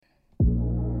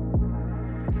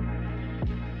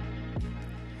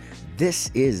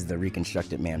This is the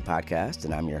Reconstructed Man Podcast,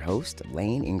 and I'm your host,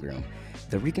 Lane Ingram.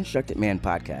 The Reconstructed Man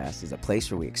Podcast is a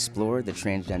place where we explore the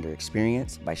transgender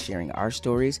experience by sharing our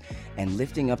stories and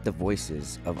lifting up the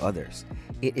voices of others.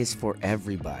 It is for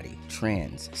everybody,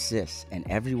 trans, cis, and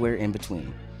everywhere in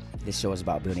between. This show is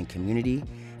about building community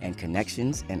and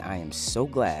connections, and I am so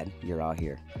glad you're all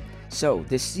here. So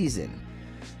this season,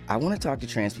 I want to talk to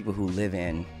trans people who live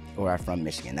in or are from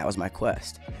Michigan. That was my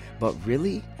quest. But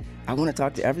really, I want to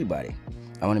talk to everybody.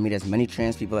 I want to meet as many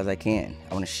trans people as I can.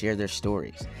 I want to share their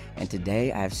stories. And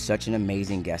today I have such an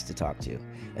amazing guest to talk to,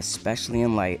 especially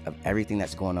in light of everything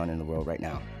that's going on in the world right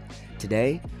now.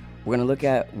 Today, we're going to look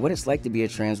at what it's like to be a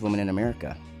trans woman in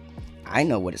America. I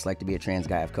know what it's like to be a trans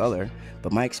guy of color,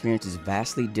 but my experience is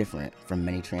vastly different from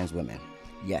many trans women.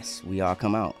 Yes, we all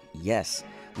come out. Yes,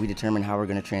 we determine how we're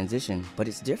going to transition, but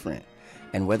it's different.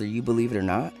 And whether you believe it or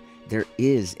not, there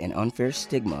is an unfair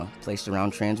stigma placed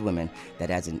around trans women that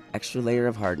adds an extra layer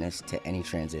of hardness to any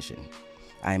transition.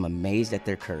 I am amazed at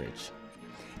their courage.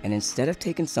 And instead of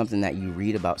taking something that you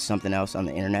read about something else on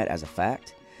the internet as a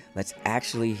fact, let's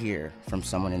actually hear from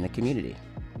someone in the community.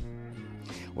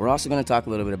 We're also going to talk a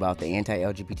little bit about the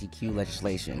anti-LGBTQ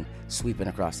legislation sweeping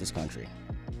across this country.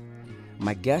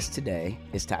 My guest today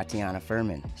is Tahtianna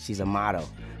Fermin. She's a model,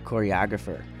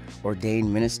 choreographer,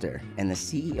 ordained minister, and the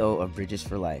CEO of Bridges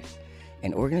for Life,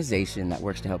 an organization that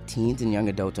works to help teens and young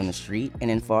adults on the street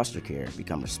and in foster care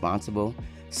become responsible,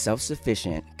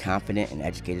 self-sufficient, confident, and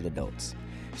educated adults.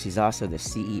 She's also the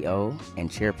CEO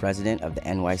and chair-president of the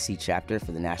NYC chapter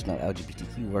for the National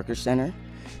LGBTQ Workers Center.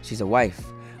 She's a wife,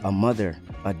 a mother,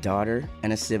 a daughter,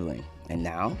 and a sibling. And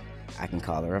now, I can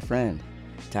call her a friend.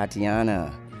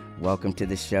 Tahtianna, welcome to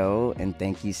the show, and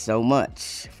thank you so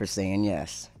much for saying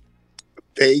yes.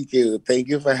 Thank you. Thank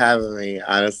you for having me.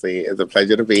 Honestly, it's a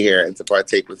pleasure to be here and to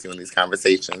partake with you in these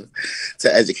conversations,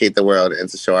 to educate the world and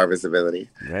to show our visibility.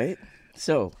 Right?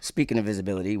 So, speaking of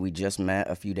visibility, we just met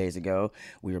a few days ago.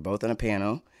 We were both on a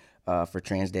panel for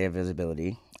Trans Day of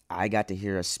Visibility. I got to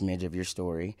hear a smidge of your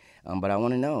story, but I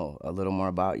want to know a little more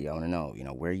about you. I want to know,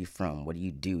 where are you from? What do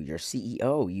you do? You're a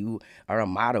CEO. You are a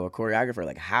model, a choreographer.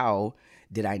 Like, how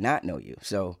did I not know you?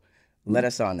 So, let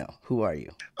us all know. Who are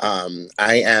you?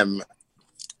 I am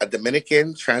a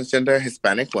Dominican transgender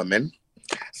Hispanic woman.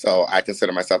 So I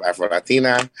consider myself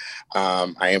Afro-Latina.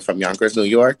 I am from Yonkers, New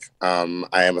York. I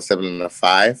am a sibling of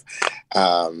 5.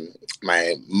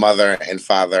 My mother and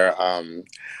father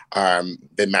are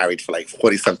been married for like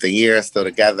 40-something years, still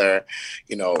together,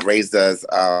 raised us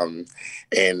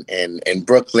in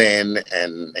Brooklyn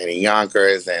and in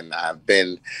Yonkers, and I've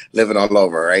been living all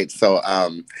over, right? So,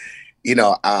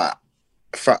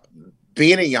 for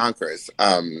being in Yonkers,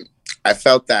 I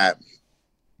felt that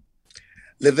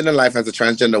living a life as a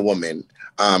transgender woman,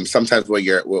 sometimes where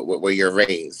you're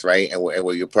raised, right, and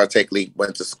where you particularly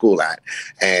went to school at,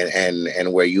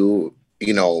 and where you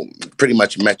pretty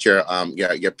much met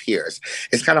your peers,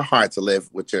 it's kind of hard to live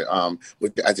with your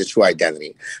as your true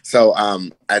identity. So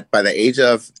by the age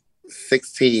of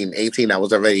 16, 18, I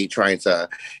was already trying to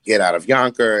get out of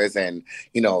Yonkers and,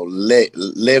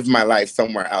 live my life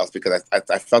somewhere else, because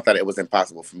I felt that it was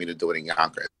impossible for me to do it in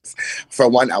Yonkers. For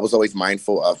one, I was always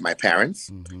mindful of my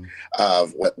parents,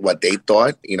 of what they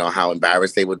thought, how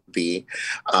embarrassed they would be.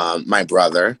 My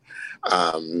brother,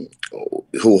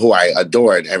 who I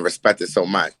adored and respected so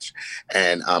much.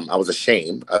 And I was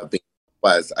ashamed of being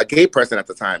was a gay person at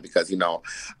the time, because,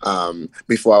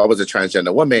 before I was a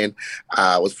transgender woman,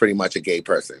 I was pretty much a gay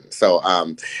person. So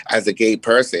as a gay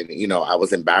person, I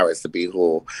was embarrassed to be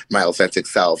my authentic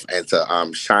self, and to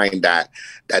shine that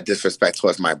disrespect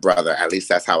towards my brother. At least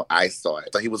that's how I saw it.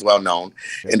 So he was well known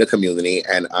in the community,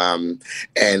 and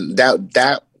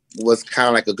that was kind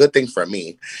of like a good thing for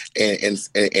me in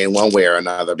one way or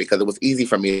another, because it was easy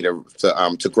for me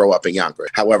to grow up in Yonkers.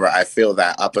 However, I feel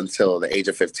that up until the age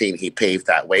of 15, he paved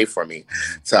that way for me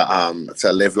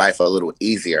to live life a little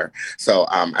easier. So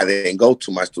I didn't go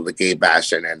too much through the gay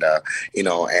bashing and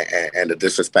and the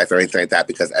disrespect or anything like that,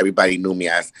 because everybody knew me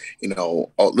as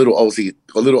little Ozzy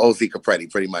Capretti,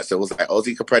 pretty much. So it was like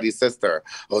Ozzy Capretti's sister,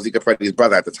 Ozzy Capretti's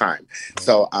brother at the time.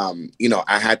 So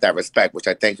I had that respect, which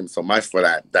I thank him so much for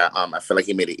that. I feel like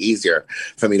he made it easier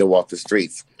for me to walk the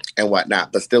streets and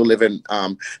whatnot, but still living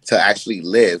to actually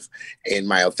live in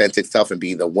my authentic self and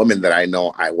be the woman that I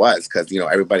know I was, because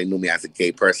everybody knew me as a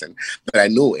gay person, but I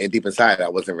knew deep inside I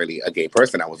wasn't really a gay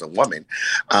person. I was a woman.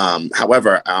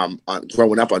 However,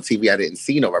 growing up on TV, I didn't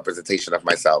see no representation of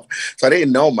myself, so I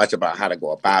didn't know much about how to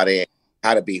go about it,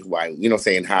 how to be who I,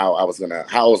 saying how I was gonna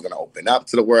open up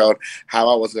to the world, how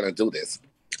I was gonna do this.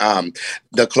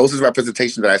 The closest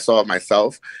representation that I saw of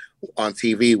myself on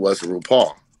TV was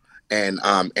RuPaul. And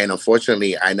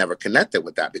unfortunately I never connected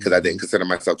with that because I didn't consider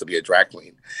myself to be a drag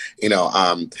queen, you know.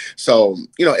 So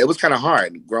you know, it was kind of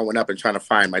hard growing up and trying to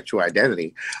find my true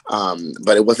identity.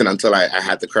 But it wasn't until I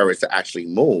had the courage to actually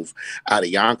move out of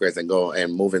Yonkers and go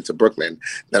and move into Brooklyn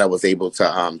that I was able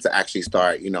to actually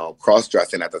start, you know, cross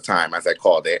dressing at the time, as I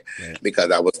called it,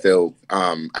 because I was still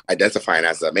identifying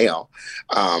as a male,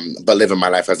 but living my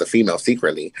life as a female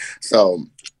secretly. So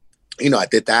you know, I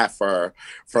did that for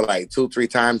like 2-3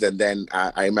 times. And then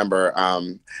I remember, I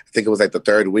think it was like the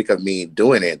third week of me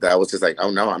doing it that I was just like, oh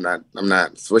no, I'm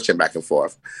not switching back and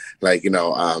forth. Like, you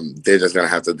know, they're just going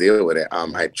to have to deal with it.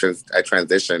 I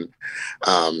transitioned.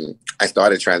 I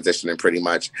started transitioning pretty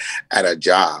much at a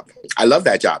job. I love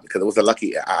that job because it was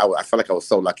I felt like I was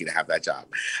so lucky to have that job.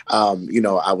 You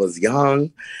know, I was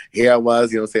young. Here I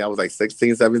was, you know what I'm saying? I was like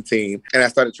 16, 17, and I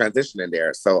started transitioning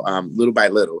there. So little by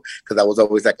little, because I was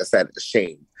always, like I said,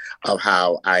 ashamed of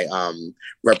how I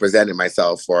represented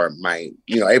myself for my,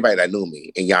 you know, everybody that knew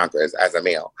me in Yonkers as a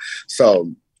male.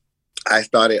 So I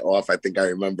started off, I think I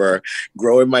remember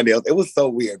growing my nails. It was so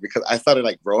weird because I started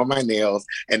like growing my nails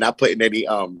and not putting any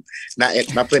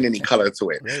not putting any color to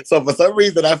it. Right. So for some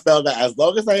reason I felt that as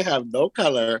long as I have no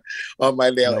color on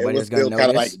my nail, it was still kind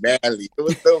of like manly. It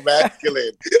was still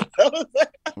masculine.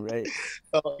 Right.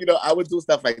 So, you know, I would do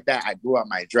stuff like that. I grew out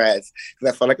my dreads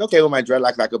because I felt like, okay, with my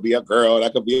dreadlocks, I could be a girl, I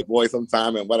could be a boy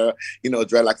sometime, and whatever, you know,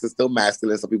 dreadlocks is still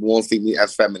masculine, so people won't see me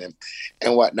as feminine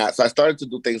and whatnot. So I started to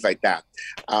do things like that.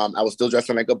 I was still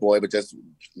dressing like a boy, but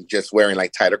just wearing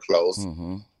like tighter clothes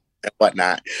and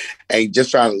whatnot, and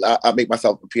just trying to make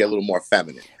myself appear a little more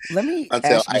feminine. Let me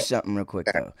ask you something real quick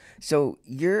though. So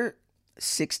you're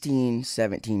 16,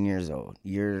 17 years old.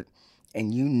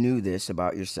 And you knew this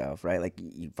about yourself, right? Like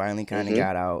you finally kind of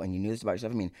got out and you knew this about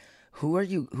yourself. I mean, who are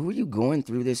you going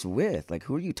through this with? Like,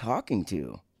 who are you talking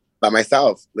to? By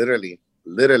myself, literally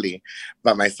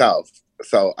by myself.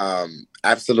 So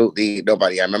absolutely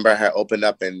nobody. I remember I had opened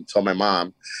up and told my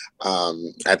mom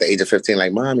at the age of 15,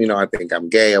 like, Mom, you know, I think I'm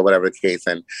gay or whatever the case.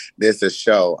 And there's this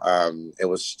show. It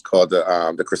was called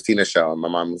the Christina Show. And my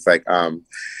mom was like,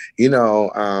 you know,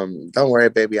 don't worry,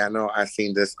 baby. I know I've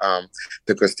seen this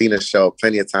the Christina Show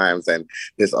plenty of times, and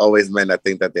there's always men that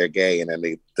think that they're gay, and then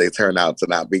they turn out to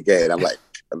not be gay. And I'm like,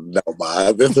 no,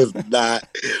 Ma, this is not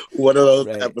one of those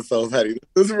episodes, honey.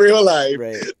 This is real life.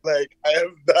 Right. Like,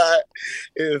 it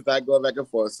is not going back and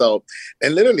forth. So,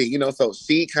 and literally, you know, so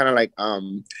she kind of like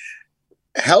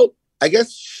helped. I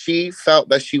guess she felt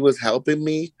that she was helping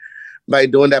me by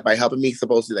doing that, by helping me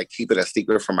supposedly like keep it a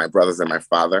secret from my brothers and my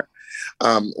father,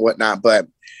 whatnot. But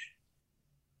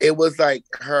it was like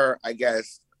her, I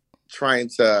guess, trying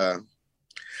to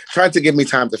give me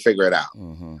time to figure it out.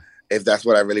 If that's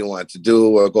what I really wanted to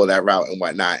do or go that route and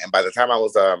whatnot. And by the time I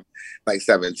was like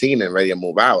 17 and ready to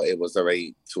move out, it was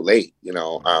already too late. You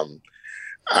know,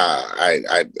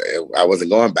 I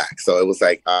wasn't going back. So it was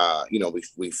like, you know,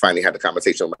 we finally had the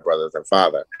conversation with my brothers and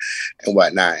father and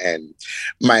whatnot. And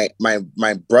my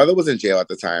brother was in jail at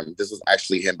the time. This was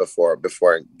actually him before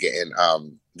getting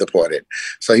deported.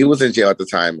 So he was in jail at the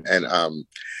time, and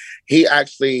he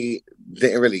actually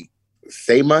didn't really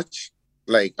say much.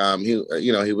 Like, he,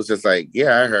 you know, he was just like,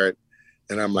 yeah, I heard.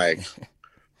 And I'm like,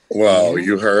 well,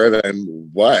 you heard,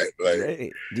 and what? Like,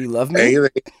 hey, do you love me? And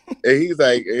he's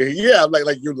like, yeah. I'm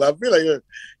like, you love me? Like,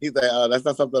 he's like, oh, that's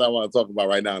not something I want to talk about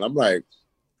right now. And I'm like,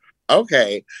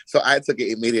 okay. So I took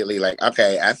it immediately, like,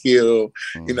 okay, F you,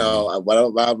 you know, blah,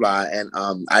 blah, blah. And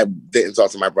I didn't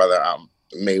talk to my brother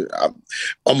maybe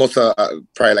almost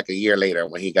probably like a year later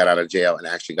when he got out of jail and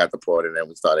actually got deported, and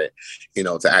we started, you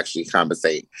know, to actually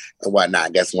compensate and whatnot. I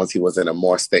guess once he was in a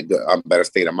more better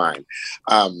state of mind.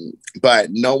 But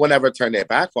no one ever turned their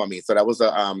back on me. So that was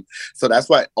so that's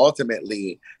what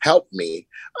ultimately helped me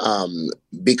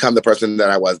become the person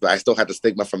that I was. But I still had the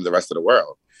stigma from the rest of the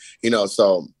world, you know.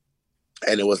 So.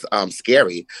 And it was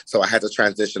scary. So I had to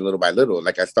transition little by little.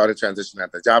 Like I started transitioning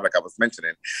at the job, like I was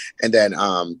mentioning. And then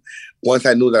once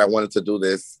I knew that I wanted to do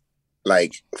this,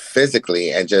 like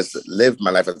physically and just live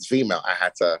my life as a female, I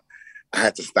had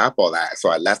to stop all that. So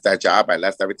I left that job. I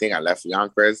left everything. I left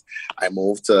Yonkers. I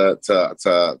moved to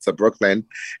Brooklyn,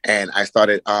 and I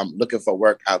started looking for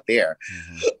work out there.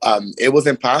 It was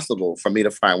impossible for me to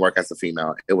find work as a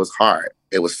female. It was hard.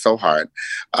 It was so hard.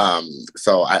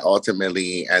 So I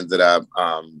ultimately ended up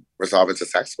resolving to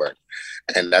sex work.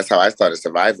 And that's how I started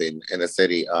surviving in the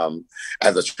city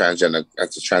as a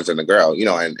transgender girl, you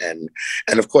know, and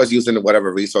of course using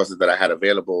whatever resources that I had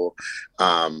available,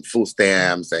 food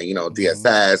stamps and, you know,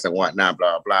 DSS and whatnot,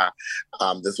 blah, blah.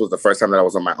 This was the first time that I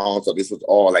was on my own. So this was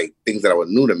all like things that were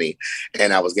new to me.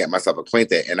 And I was getting myself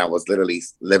acquainted, and I was literally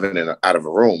living out of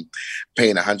a room,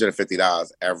 paying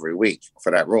 $150 every week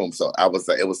for that room. So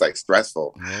it was like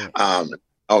stressful.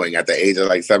 Owing at the age of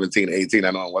like 17, 18,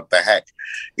 I don't know what the heck,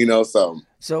 you know, so.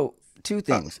 So two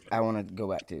things I want to go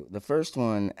back to. The first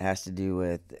one has to do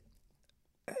with,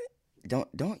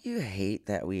 don't you hate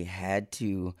that we had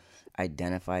to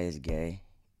identify as gay,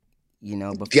 you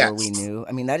know, before we knew?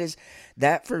 I mean,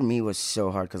 that for me was so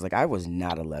hard because like I was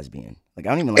not a lesbian. Like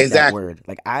I don't even like that word.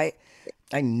 Like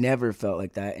I never felt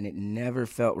like that, and it never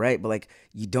felt right. But like,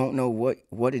 you don't know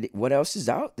what else is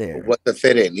out there. What to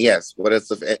fit in, yes.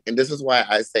 And this is why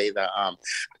I say that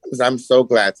I'm so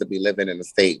glad to be living in a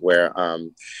state where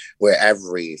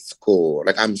every school,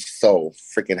 like I'm so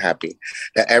freaking happy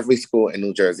that every school in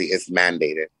New Jersey is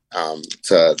mandated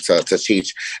to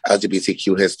teach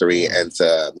LGBTQ history and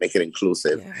to make it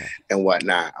inclusive and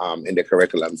whatnot in the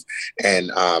curriculums,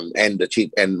 and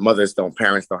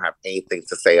parents don't have anything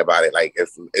to say about it. Like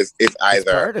it's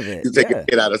either you take your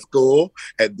kid out of school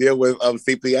and deal with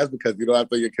CPS, because you know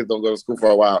after your kids don't go to school for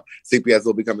a while, CPS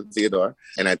will be coming to your door.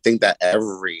 And I think that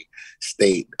every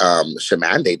state should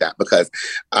mandate that, because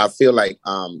I feel like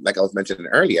I was mentioning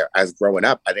earlier, as growing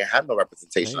up, I didn't have no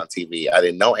representation on TV. I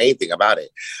didn't know anything about it.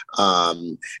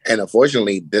 And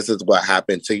unfortunately, this is what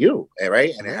happened to you,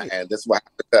 right? And this is what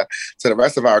happened to the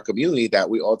rest of our community, that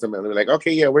we ultimately were like,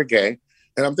 okay, yeah, we're gay.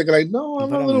 And I'm thinking like, no,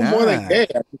 I'm a little more than gay.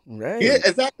 Right. Yeah,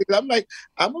 exactly. I'm like,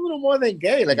 I'm a little more than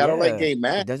gay. Like, I don't like gay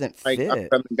men. It doesn't like, fit.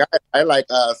 I like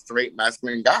a straight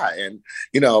masculine guy. And,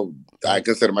 you know, I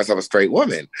consider myself a straight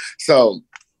woman. So,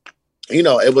 you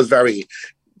know, it was very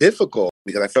difficult,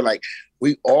 because I feel like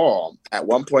we all, at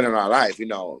one point in our life, you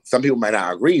know, some people might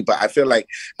not agree, but I feel like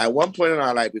at one point in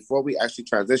our life, before we actually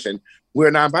transition,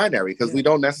 we're non-binary, because we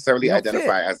don't necessarily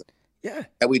identify as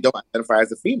and we don't identify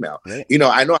as a female. Right. You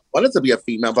know, I know I wanted to be a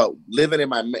female, but living in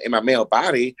my male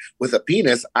body with a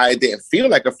penis, I didn't feel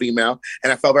like a female,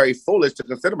 and I felt very foolish to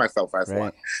consider myself as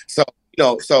one. So, you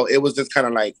know, so it was just kind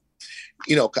of like,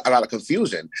 you know, a lot of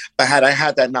confusion. But had I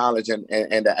had that knowledge and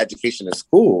the education in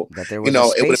school, that there was a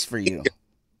space for you,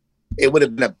 it would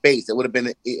have been a base. It would have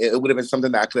been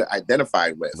something that I could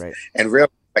identify with, and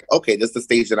realize, like, okay, this is the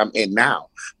stage that I'm in now,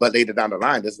 but later down the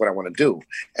line, this is what I want to do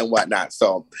and whatnot.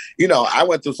 So, you know, I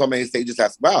went through so many stages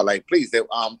as well. Like, please,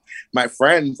 my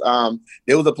friends,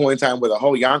 there was a point in time where the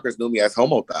whole Yonkers knew me as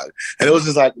Homo Thug, and it was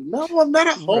just like, no, I'm not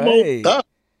a Homo Thug.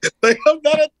 Like, I'm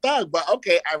not a thug, but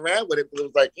okay, I ran with it because it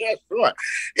was like, yeah, sure,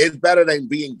 it's better than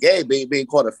being gay, being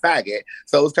called a faggot.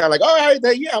 So it's kind of like, all right,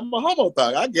 then, yeah, I'm a homo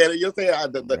thug. I get it. You're saying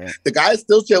the guys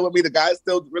still chill with me. The guys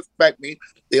still respect me.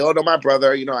 They all know my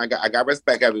brother. You know, I got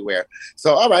respect everywhere.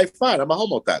 So all right, fine, I'm a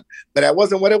homo thug. But that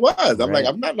wasn't what it was. I'm like,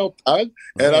 I'm not no thug,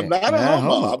 and I'm not a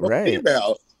homo. I'm a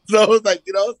female. So it was like,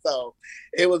 you know, so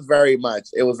it was very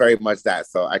much that.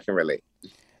 So I can relate.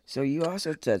 So you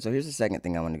also said, so here's the second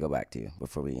thing I want to go back to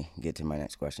before we get to my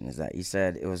next question, is that you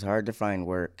said it was hard to find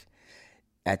work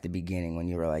at the beginning when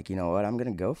you were like, you know what, I'm going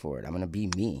to go for it. I'm going to be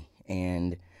me.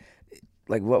 And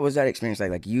like, what was that experience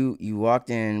like? Like you walked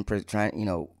in trying, you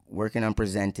know, working on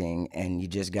presenting, and you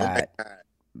just got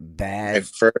bad.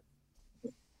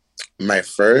 My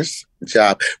first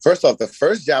job, first off, the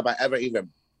first job I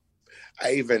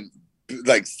even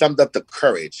like summed up the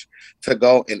courage to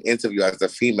go and interview as a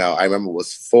female, I remember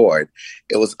was Ford.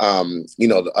 It was you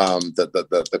know,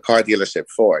 the car dealership,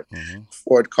 Ford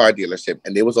car dealership,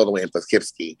 and it was all the way in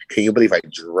Poughkeepsie. Can you believe I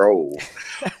drove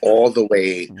all the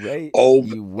way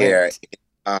over there?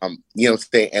 You know,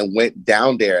 and went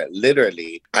down there.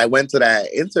 Literally, I went to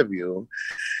that interview,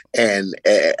 and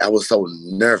I was so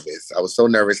nervous. I was so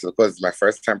nervous because it's my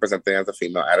first time presenting as a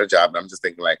female at a job. And I'm just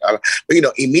thinking like, but you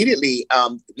know, immediately,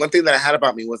 one thing that I had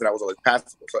about me was that I was always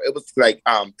passable. So it was like,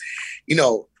 you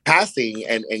know, passing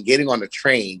and getting on the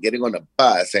train, getting on the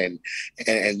bus, and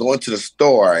going to the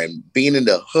store, and being in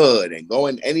the hood, and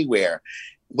going anywhere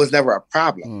was never a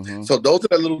problem. So those are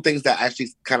the little things that actually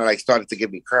kind of like started to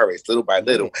give me courage little by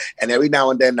little. And every now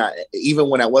and then, even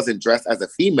when I wasn't dressed as a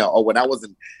female, or when I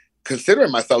wasn't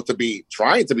considering myself to be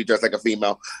trying to be dressed like a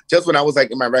female. Just when I was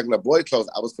like in my regular boy clothes,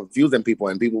 I was confusing people,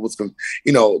 and people was,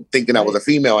 thinking I was a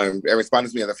female and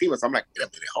responding to me as a female. So I'm like, wait a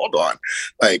minute, hold on.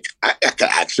 Like, I could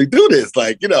actually do this.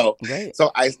 Like, Right.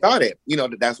 So I started,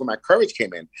 that's when my courage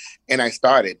came in, and I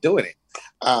started doing it.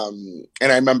 And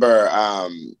I remember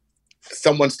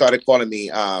someone started calling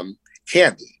me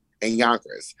Candy in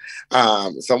Yonkers.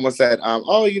 Someone said,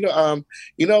 "Oh, you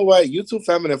know what? You too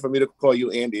feminine for me to call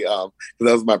you Andy." Because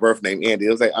that was my birth name, Andy.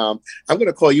 It was like, "I'm going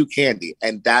to call you Candy,"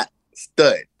 and that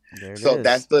stood. So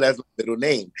that stood as my middle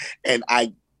name, and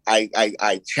I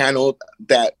channeled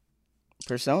that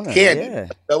persona. Candy. Yeah.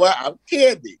 So what? I'm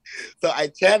Candy. So I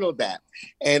channeled that,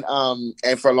 and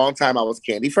for a long time I was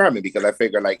Candy Fermin, because I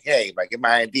figured, like, hey, like, in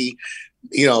my ID,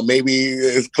 maybe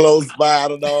it's close by. I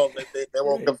don't know. They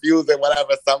won't confuse it,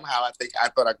 whatever. Somehow I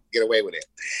thought I could get away with it.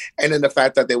 And then the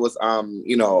fact that there was,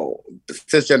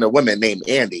 cisgender women named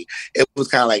Andy, it was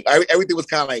kind of like, everything was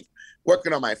kind of like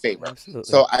working on my favor. Absolutely.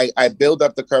 So I built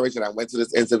up the courage, and I went to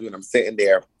this interview, and I'm sitting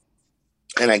there,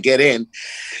 and I get in,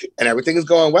 and everything is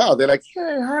going well. They're like,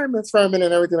 "Hey, hi, Miss Fermin,"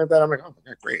 and everything like that. I'm like, "Oh,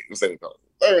 okay, great."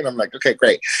 And I'm like, "Okay,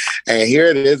 great." And here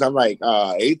it is. I'm like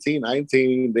 18,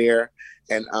 19 there.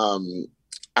 And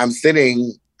I'm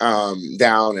sitting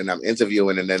down, and I'm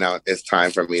interviewing, and then it's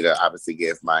time for me to obviously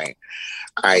give my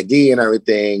ID and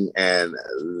everything. And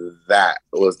that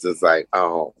was just like,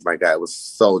 oh my God, it was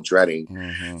so dreading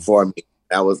for me.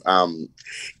 That was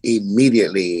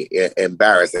immediately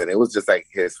embarrassing. It was just like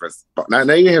his response. Not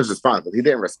even his response, but he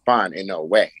didn't respond in no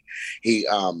way. He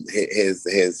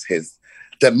his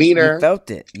demeanor. You felt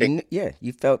it.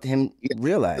 You felt him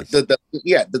realize.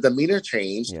 The demeanor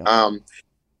changed. Yeah.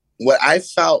 What I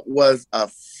felt was a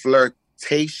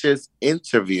flirtatious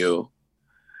interview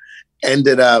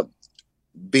ended up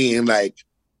being like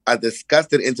a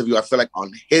disgusted interview, I feel like,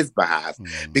 on his behalf,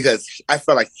 because I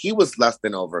felt like he was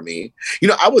lusting over me.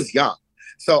 I was young.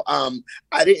 So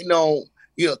I didn't know,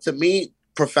 to me,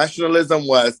 professionalism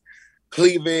was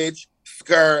cleavage,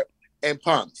 skirt, and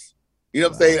pumps. You know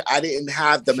what I'm saying? I didn't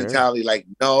have the mentality like,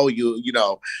 no,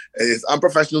 it's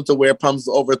unprofessional to wear pumps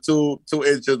over 2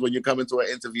 inches when you come into an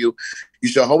interview. You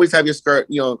should always have your skirt,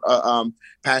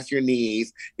 past your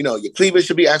knees. Your cleavage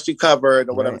should be actually covered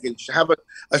or whatever. You should have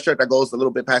a shirt that goes a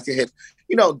little bit past your hips.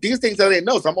 These things I didn't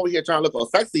know. So I'm over here trying to look all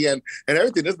sexy and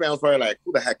everything. This man was probably like,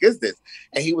 who the heck is this?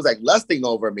 And he was like lusting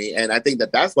over me. And I think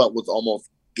that's what was almost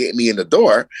getting me in the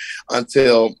door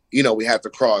until, we had to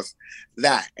cross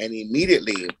that. And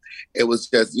immediately it was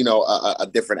just, a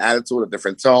different attitude, a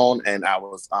different tone. And I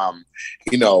was,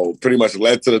 pretty much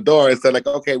led to the door and said, like,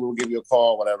 okay, we'll give you a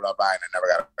call, whatever. And I never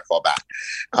got a call back.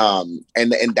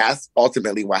 And that's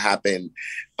ultimately what happened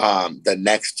the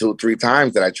next 2-3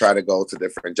 times that I tried to go to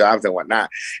different jobs and whatnot.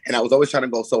 And I was always trying to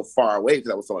go so far away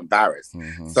because I was so embarrassed.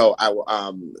 So I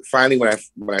finally,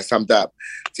 when I summed up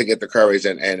to get the courage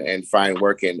and find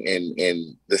work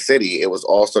in the city, it was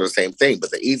also the same thing.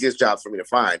 But the easiest jobs for me to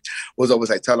find was always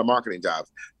like telemarketing jobs.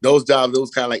 Those jobs, it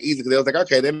was kind of like easy because they was like,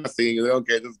 okay, they're not seeing you. They don't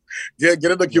care. Just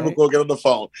get in the cubicle, get on the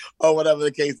phone, or whatever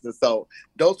the case is. So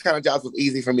those kind of jobs was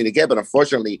easy for me to get, but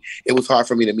unfortunately, it was hard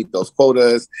for me to meet those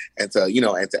quotas and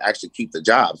to actually keep the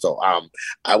job. So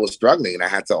I was struggling, and I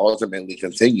had to ultimately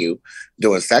continue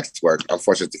doing sex work,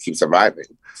 unfortunately, to keep surviving.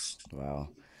 Wow.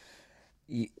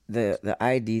 The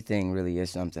ID thing really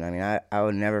is something. I mean, I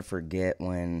would never forget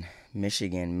when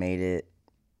Michigan made it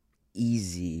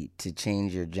easy to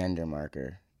change your gender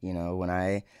marker.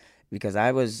 Because I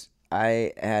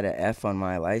had an F on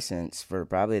my license for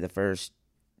probably the first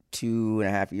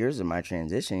 2.5 years of my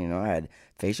transition. I had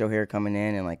facial hair coming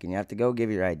in, and you have to go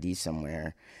give your ID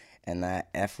somewhere, and that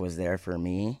F was there for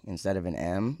me instead of an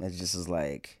M. It just is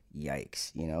like,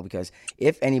 yikes, because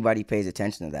if anybody pays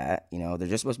attention to that, they're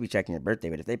just supposed to be checking your birthday,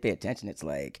 but if they pay attention, it's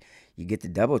like you get the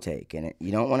double take, and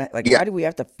you don't want to, why do we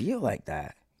have to feel like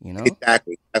that?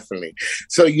 Exactly, definitely.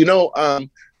 So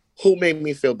who made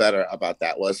me feel better about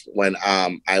that was when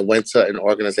I went to an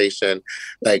organization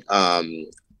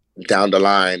down the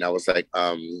line. I was like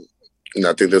I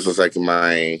think this was like in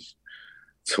my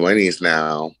 20s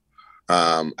now.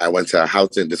 I went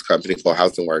to this company called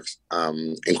Housing Works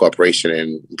Incorporation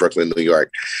in Brooklyn, New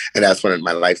York. And that's when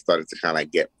my life started to kind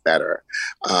of get better.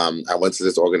 I went to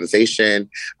this organization.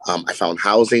 I found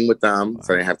housing with them,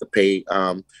 so I didn't have to pay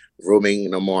rooming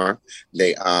no more.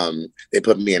 They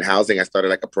put me in housing. I started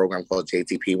like a program called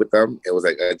JTP with them. It was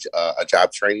like a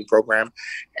job training program,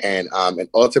 and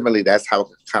ultimately that's how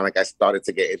kind of like I started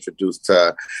to get introduced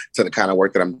to the kind of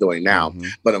work that I'm doing now.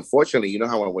 But unfortunately, you know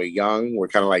how when we're young, we're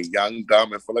kind of like young,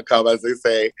 dumb, and full of cum, as they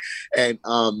say, and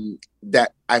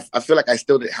that I feel like I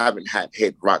still haven't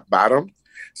hit rock bottom.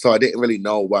 So I didn't really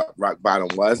know what rock bottom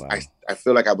was. Wow. I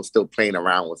feel like I was still playing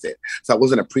around with it. So I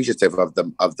wasn't appreciative of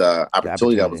the The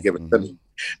opportunity that was opportunity. given to me.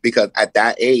 Because at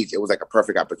that age, it was like a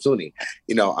perfect opportunity,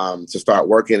 to start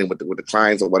working with the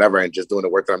clients or whatever, and just doing the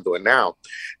work that I'm doing now.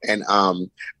 And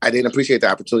I didn't appreciate the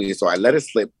opportunity, so I let it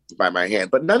slip by my hand.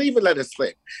 But not even let it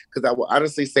slip, because I will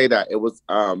honestly say that it was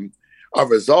a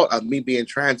result of me being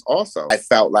trans. Also, I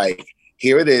felt like,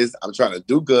 here it is. I'm trying to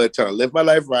do good, trying to live my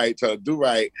life right, trying to do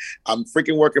right. I'm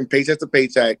freaking working paycheck to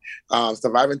paycheck,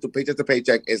 surviving through paycheck to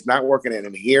paycheck. It's not working,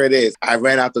 and here it is. I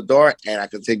ran out the door, and I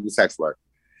continued sex work.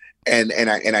 And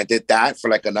I did that for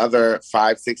like another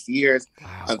 5-6 years.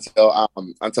 Wow.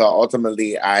 Until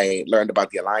ultimately I learned about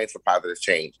the Alliance for Positive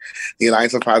Change. The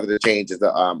Alliance for Positive Change is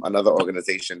another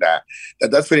organization that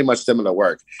does pretty much similar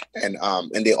work, and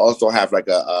they also have like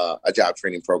a job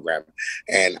training program.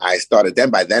 And I started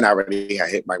them. By then I already had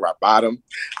hit my rock bottom.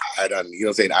 I done,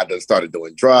 I done started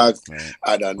doing drugs. Right.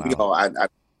 I done, wow. I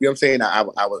you know what I'm saying?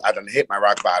 I done hit my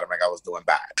rock bottom, like I was doing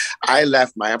bad. I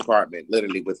left my apartment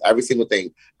literally with every single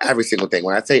thing.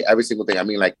 When I say every single thing, I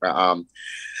mean like, oh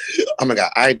my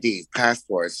God, IDs,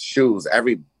 passports, shoes,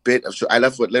 every bit of shoe. I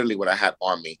left with literally what I had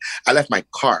on me. I left my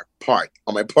car parked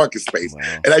on my parking space.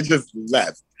 Wow. And I just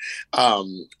left.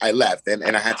 I left and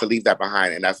I had to leave that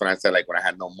behind. And that's when I said, like, when I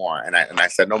had no more. And I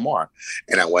said no more.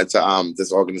 And I went to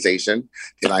this organization,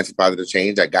 the Alliance for Positive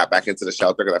Change. I got back into the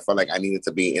shelter because I felt like I needed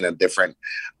to be in a different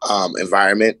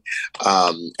environment.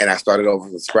 And I started over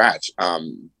from scratch.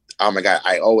 Oh my God,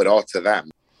 I owe it all to them.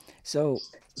 So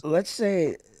let's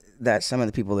say that some of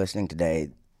the people listening today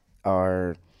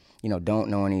are, don't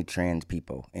know any trans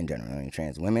people in general, don't know any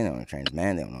trans women, they don't know trans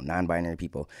men, they don't know non-binary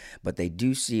people, but they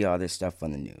do see all this stuff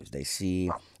on the news. They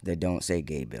see the Don't Say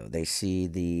Gay bill. They see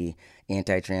the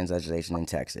anti-trans legislation in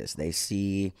Texas. They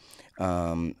see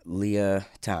Leah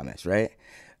Thomas, right?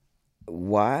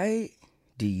 Why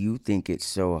do you think it's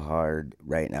so hard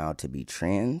right now to be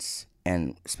trans,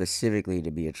 and specifically to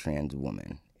be a trans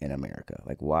woman in America?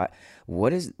 Like,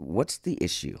 what's the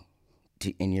issue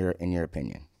in your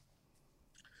opinion?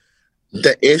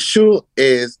 The issue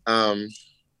is, and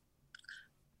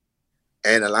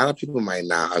a lot of people might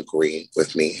not agree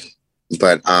with me,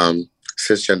 but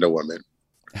cisgender women.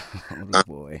 Oh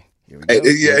boy. Here we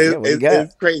go.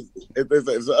 It's crazy.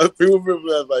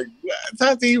 People are like,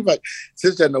 talk to you, but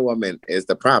cisgender woman is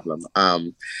the problem.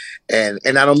 And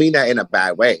I don't mean that in a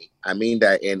bad way. I mean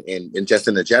that in just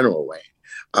in a general way.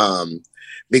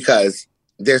 Because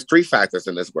there's 3 factors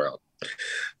in this world.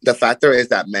 The factor is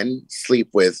that men sleep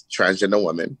with transgender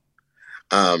women.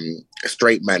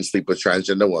 Straight men sleep with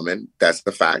transgender women. That's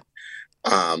the fact.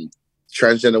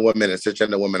 Transgender women and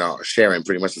cisgender women are sharing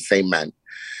pretty much the same men.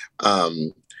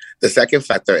 The second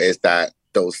factor is that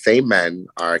those same men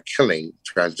are killing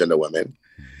transgender women.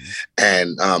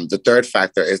 And the third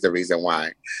factor is the reason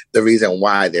why. The reason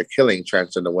why they're killing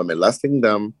transgender women, lusting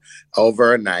them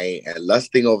overnight and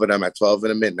lusting over them at 12 in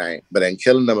the midnight, but then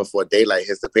killing them before daylight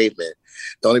hits the pavement.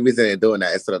 The only reason they're doing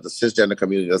that is so that the cisgender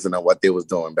community doesn't know what they was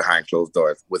doing behind closed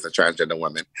doors with a transgender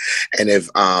woman. And if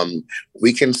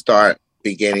we can start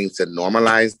beginning to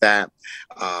normalize that,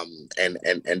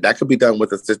 and that could be done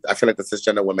with I feel like the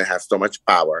cisgender women have so much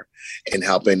power in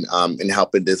helping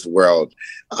this world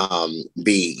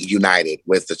be united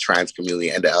with the trans community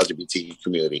and the LGBT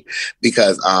community.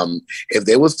 Because if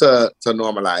they was to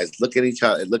normalize, look at each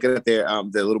other, looking at their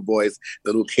little boys,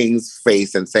 the little king's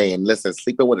face, and saying, listen,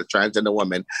 sleeping with a transgender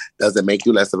woman doesn't make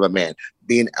you less of a man.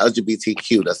 Being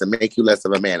LGBTQ doesn't make you less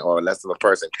of a man or less of a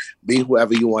person. Be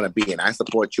whoever you want to be, and I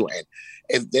support you. And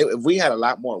if we had a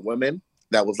lot more women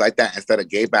that was like that, instead of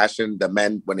gay bashing the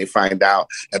men when they find out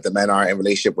that the men are in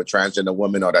relationship with transgender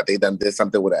women, or that they done did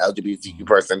something with an LGBTQ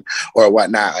person or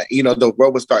whatnot, the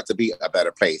world would start to be a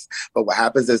better place. But what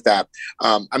happens is that,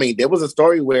 there was a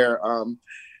story where,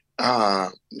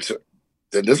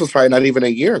 this was probably not even a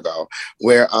year ago,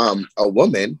 where a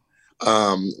woman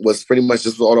was pretty much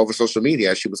just all over social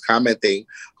media. She was commenting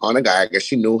on a guy. I guess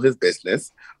she knew his business.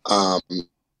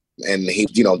 And he,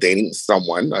 dating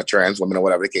someone, a trans woman or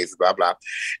whatever the case is, blah, blah.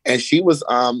 And she was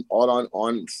all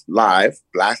on live,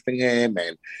 blasting him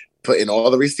and putting all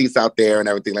the receipts out there and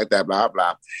everything like that, blah,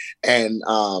 blah. And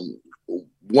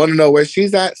want to know where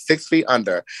she's at? 6 feet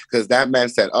under. Because that man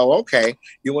said, oh, okay,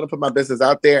 you want to put my business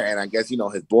out there? And I guess,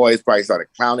 his boys probably started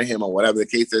clowning him or whatever the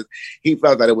case is. He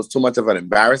felt that it was too much of an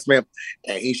embarrassment.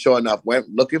 And he, sure enough, went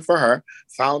looking for her,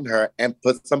 found her, and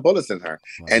put some bullets in her.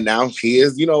 Wow. And now he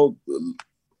is,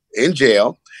 in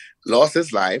jail, lost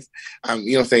his life,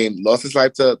 lost his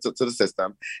life to the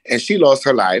system. And she lost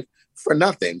her life for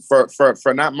nothing,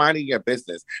 for not minding your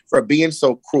business, for being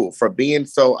so cruel, for being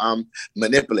so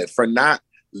manipulative, for not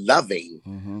loving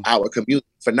Mm-hmm. our community,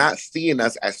 for not seeing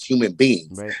us as human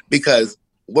beings. Right. Because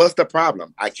what's the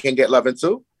problem? I can't get loving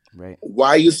too. Right. Why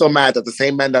are you so mad that the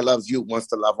same man that loves you wants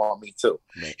to love on me too?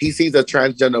 Right. He sees a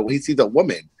transgender, he sees a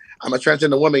woman. I'm a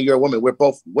transgender woman, you're a woman. We're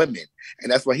both women.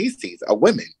 And that's what he sees, a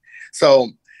woman. So,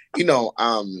 you know,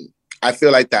 I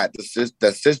feel like that the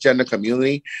cisgender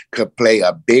community could play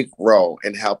a big role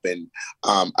in helping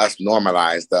us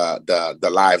normalize the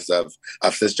lives of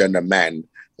cisgender men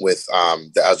with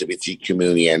the LGBT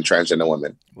community and transgender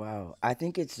women. Wow. I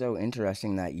think it's so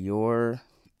interesting that your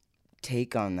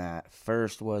take on that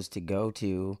first was to go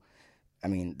to, I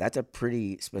mean, that's a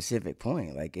pretty specific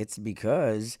point. Like, it's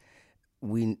because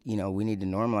we need to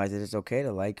normalize it. It's okay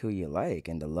to like who you like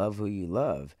and to love who you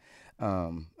love.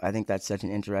 I think that's such an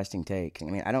interesting take. I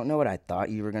mean, I don't know what I thought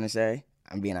you were gonna say.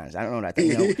 I'm being honest. I don't know what I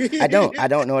thought. I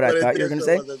don't know what I But thought you were gonna intention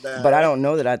say. wasn't that, But I right? don't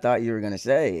know that I thought you were gonna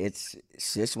say it's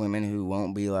cis women who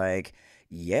won't be like,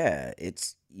 yeah,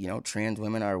 it's trans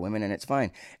women are women and it's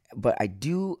fine. But I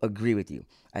do agree with you.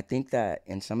 I think that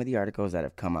in some of the articles that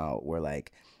have come out, where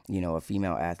like a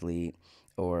female athlete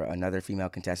or another female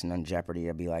contestant on Jeopardy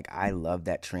will be like, I love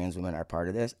that trans women are part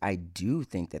of this. I do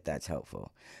think that that's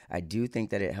helpful. I do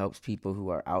think that it helps people who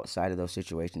are outside of those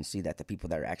situations see that the people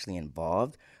that are actually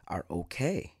involved are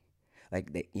okay.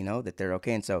 Like, that they're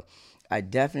okay. And so I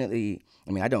definitely,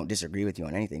 I mean, I don't disagree with you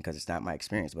on anything because it's not my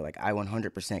experience, but like I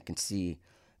 100% can see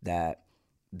that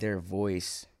their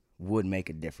voice would make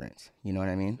a difference. You know what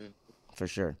I mean? Mm. For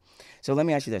sure. So let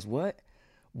me ask you this.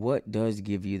 What does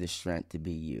give you the strength to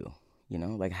be you?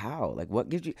 Like how? Like what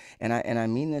gives you, and I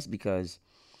mean this because,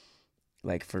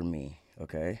 like, for me,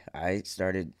 okay, I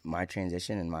started my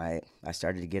transition and I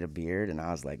started to get a beard and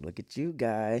I was like, look at you,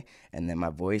 guy. And then my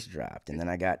voice dropped and then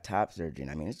I got top surgery.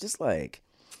 And I mean, it's just like,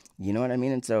 you know what I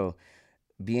mean? And so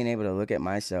being able to look at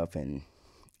myself and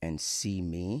see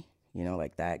me,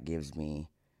 like that gives me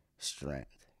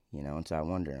strength, And so I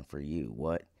wonder for you,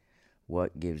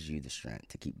 what gives you the strength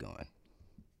to keep going?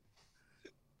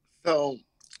 So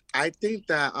I think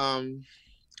that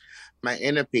my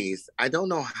inner peace, I don't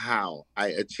know how I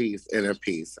achieve inner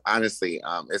peace. Honestly,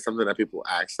 it's something that people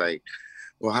ask, like,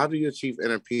 well, how do you achieve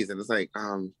inner peace? And it's like,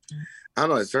 I don't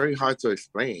know, it's very hard to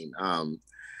explain.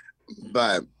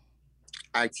 But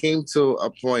I came to a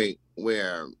point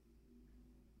where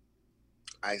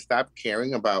I stopped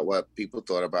caring about what people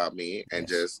thought about me and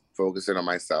Yes. just focusing on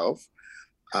myself.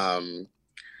 Um,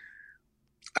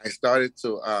 I started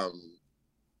to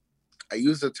I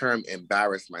use the term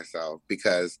embarrass myself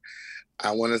because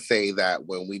I want to say that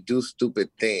when we do stupid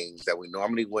things that we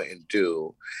normally wouldn't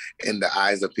do in the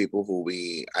eyes of people who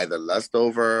we either lust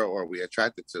over or we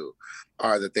attracted to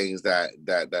are the things that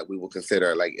we will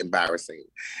consider like embarrassing.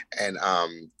 And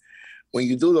when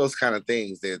you do those kind of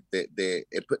things, it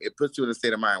puts you in a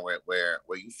state of mind where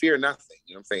you fear nothing.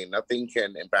 You know what I'm saying? Nothing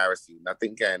can embarrass you.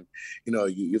 Nothing can,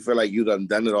 you feel like you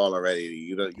done it all already.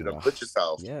 You done Oh, put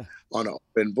yourself yeah. on an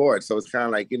open board. So it's kind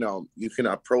of like, you can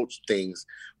approach things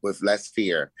with less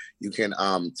fear. You can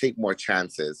take more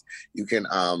chances. You can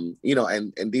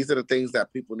and these are the things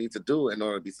that people need to do in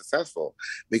order to be successful,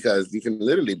 because you can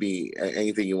literally be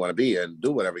anything you want to be and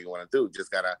do whatever you want to do.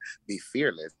 Just gotta be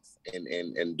fearless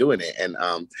in doing it.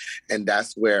 And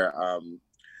that's where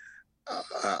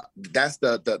that's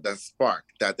the spark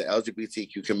that the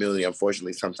LGBTQ community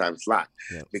unfortunately sometimes lack,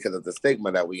 Yep. because of the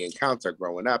stigma that we encounter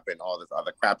growing up and all this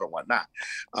other crap and whatnot.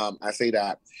 I say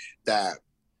that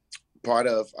part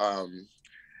of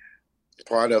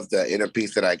the inner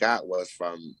peace that I got was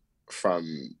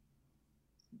from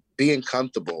being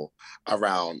comfortable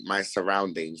around my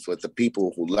surroundings with the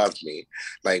people who loved me.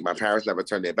 Like, my parents never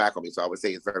turned their back on me. So I would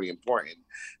say it's very important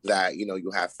that,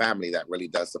 you have family that really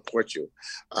does support you.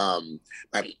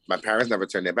 My parents never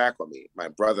turned their back on me. My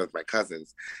brothers, my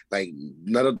cousins, like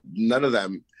none of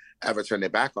them ever turned their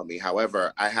back on me.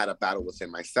 However, I had a battle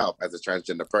within myself as a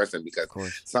transgender person, because Of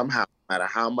course. somehow, no matter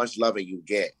how much loving you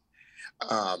get,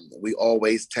 we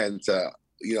always tend to,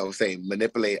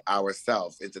 manipulate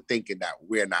ourselves into thinking that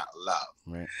we're not loved.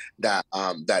 Right. That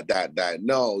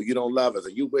no, you don't love us,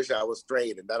 and you wish I was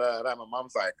straight, and da da da. My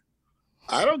mom's like,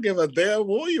 I don't give a damn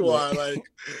who you Right. are, like,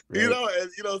 Right. so,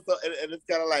 and it's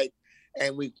kind of like,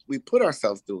 and we put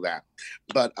ourselves through that.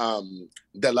 But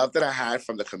the love that I had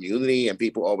from the community and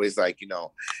people always like,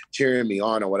 cheering me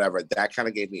on or whatever, that kind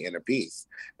of gave me inner peace.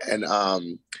 And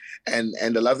and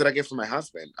the love that I get from my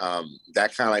husband,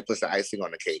 that kind of like puts the icing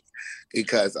on the cake,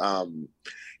 because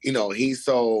he's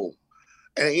so,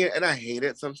 and I hate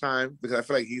it sometimes because I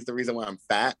feel like he's the reason why I'm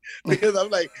fat. Because I'm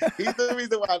like, he's the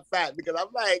reason why I'm fat. Because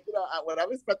I'm like, when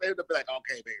I'm expecting him to be like,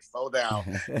 okay, babe, slow down.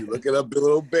 You looking a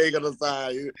little big on the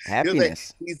side.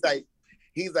 Happiness. He's like,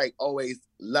 he's like always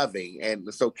loving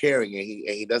and so caring, and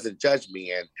he doesn't judge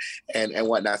me and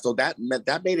whatnot. So that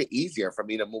made it easier for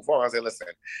me to move on. I said, listen,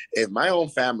 if my own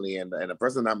family and the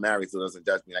person I'm married to doesn't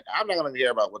judge me, like, I'm not gonna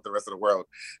care about what the rest of the world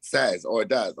says or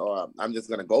does, or I'm just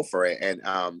gonna go for it.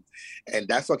 And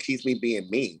that's what keeps me being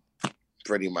me,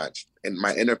 pretty much, in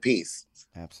my inner peace.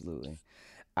 Absolutely.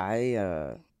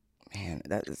 I man,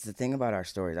 that's the thing about our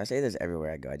stories. I say this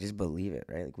everywhere I go. I just believe it,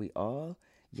 right? Like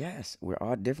yes, we're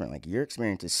all different. Like your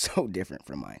experience is so different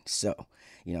from mine. So,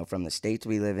 from the states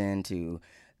we live in to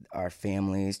our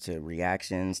families to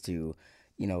reactions to,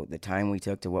 the time we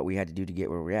took to what we had to do to get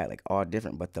where we're at, like all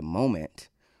different. But the moment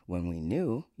when we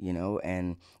knew,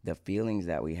 and the feelings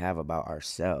that we have about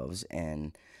ourselves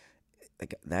and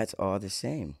like that's all the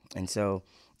same. And so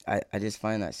I just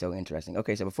find that so interesting.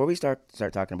 Okay, so before we start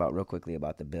talking about real quickly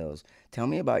about the bills, tell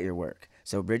me about your work.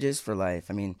 So Bridges for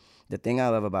Life. I mean, the thing I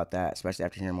love about that, especially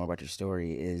after hearing more about your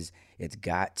story, is it's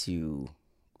got to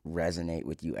resonate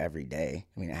with you every day.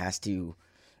 I mean, it has to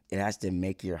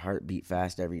make your heart beat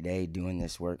fast every day doing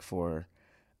this work for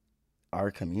our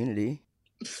community.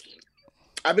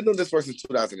 I've been doing this work since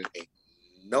 2008.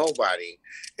 Nobody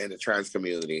in the trans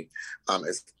community,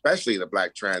 especially the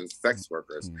Black trans sex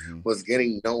workers, was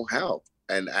getting no help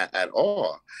and at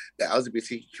all. The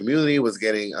LGBT community was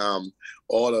getting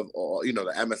all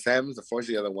the MSMs.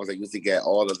 Unfortunately, are the ones that usually get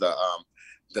all of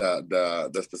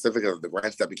the specific of the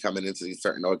grants that be coming into these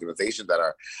certain organizations that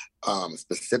are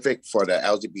specific for the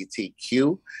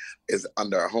LGBTQ is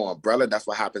under a whole umbrella. That's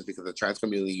what happens because the trans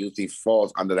community usually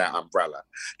falls under that umbrella,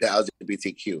 the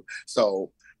LGBTQ.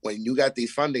 So when you got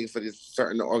these fundings for these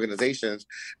certain organizations,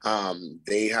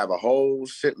 they have a whole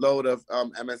shitload of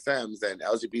MSMs and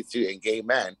LGBT and gay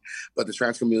men, but the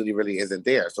trans community really isn't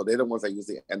there. So they're the ones that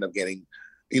usually end up getting,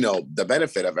 the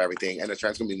benefit of everything. And the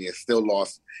trans community is still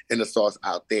lost in the sauce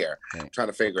out there, trying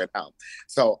to figure it out.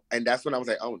 So, and that's when I was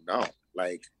like, oh no,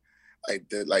 like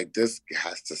this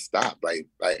has to stop. I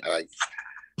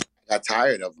got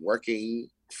tired of working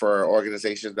for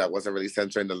organizations that wasn't really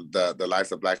centering the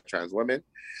lives of Black trans women.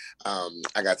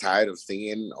 I got tired of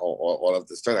seeing all of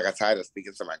this stuff. I got tired of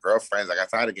speaking to my girlfriends. I got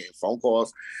tired of getting phone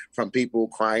calls from people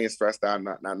crying, stressed out,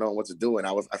 not knowing what to do. And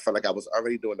I felt like I was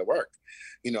already doing the work.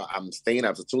 I'm staying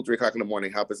up to 2, 3 o'clock in the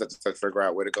morning, helping such and such figure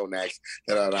out where to go next.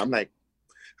 I'm like,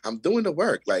 I'm doing the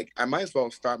work. Like, I might as well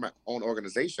start my own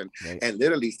organization and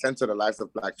literally center the lives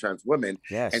of Black trans women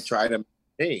and try to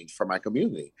change for my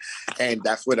community. And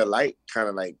that's where the light kind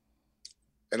of like,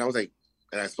 and I was like,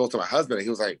 and I spoke to my husband and he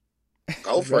was like,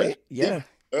 go for it. Yeah.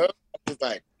 I was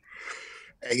like,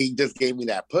 and he just gave me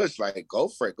that push, like, go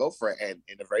for it. And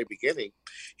in the very beginning,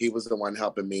 he was the one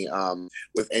helping me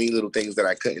with any little things that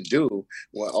I couldn't do.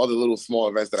 Well, all the little small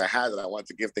events that I had that I wanted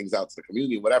to give things out to the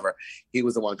community, whatever. He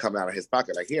was the one coming out of his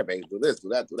pocket, like, here, babe, do this, do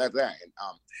that, do that, do that.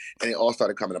 And it all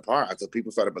started coming apart until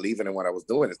people started believing in what I was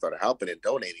doing and started helping and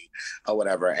donating or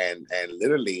whatever. And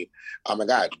literally, oh my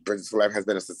God, Bridges for Life has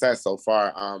been a success so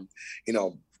far.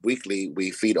 Weekly,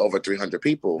 we feed over 300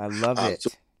 people. I love it.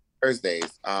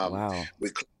 Thursdays. Wow.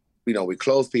 We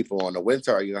close people on the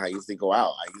winter. I usually go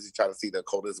out. I usually try to see the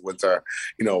coldest winter.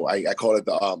 I call it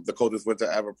the coldest winter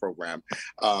ever program.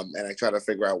 And I try to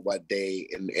figure out what day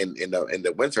in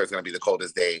the winter is going to be the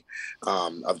coldest day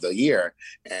of the year.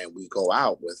 And we go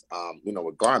out with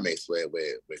with garments,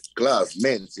 with gloves,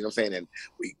 mints. You know what I'm saying? And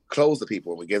we clothe the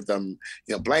people. And we give them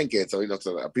blankets, or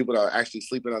to people that are actually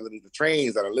sleeping underneath the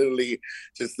trains that are literally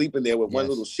just sleeping there with one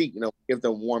little sheet. Give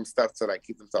them warm stuff to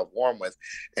keep themselves warm with,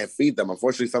 and feed them.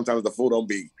 Unfortunately, sometimes the food don't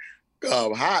be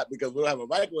hot because we don't have a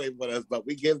microwave with us, but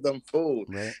we give them food.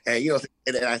 Right. And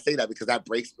and I say that because that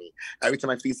breaks me. Every time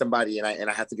I feed somebody and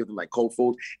I have to give them like cold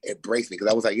food, it breaks me because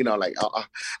I was like,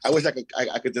 I wish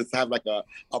I could just have like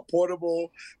a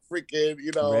portable freaking,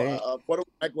 a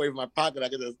portable microwave in my pocket. I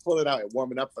could just pull it out and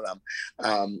warm it up for them.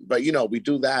 But we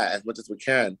do that as much as we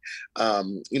can.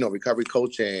 Recovery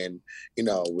coaching,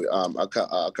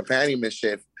 a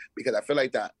companionship, because I feel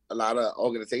like that a lot of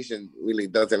organizations really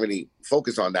doesn't really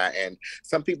focus on that. And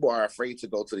some people are afraid to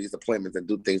go to these appointments and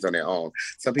do things on their own.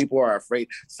 Some people are afraid.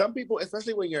 Some people,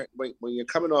 especially when you're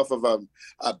coming off of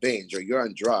a binge, or you're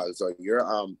on drugs, or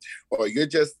you're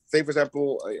just, say for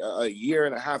example, a year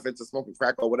and a half into smoking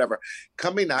crack or whatever,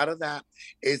 coming out of that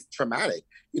is traumatic.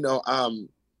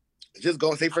 Just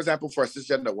go, say for example, for a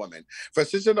cisgender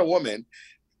woman,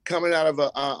 coming out of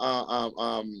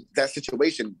that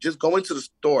situation, just going to the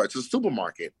store, to the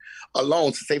supermarket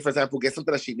alone to, say, for example, get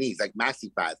something that she needs, like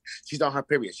maxi pads. She's on her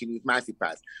period. She needs maxi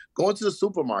pads. Going to the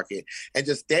supermarket and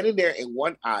just standing there in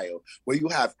one aisle where you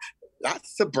have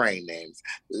lots of brand names,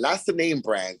 lots of name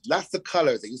brands, lots of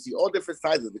colors, and you see all different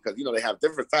sizes because they have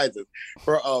different sizes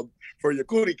for your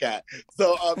cootie cat.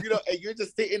 So and you're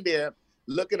just sitting there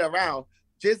looking around.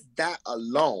 Just that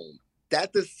alone,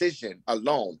 that decision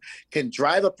alone can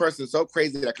drive a person so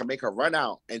crazy that can make her run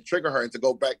out and trigger her into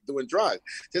go back doing drugs.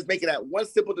 Just making that one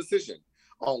simple decision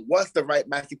on what's the right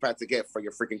maxi pad to get for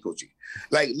your freaking coochie,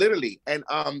 like literally. And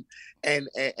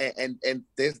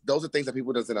those are things that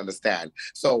people doesn't understand.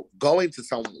 So going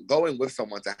with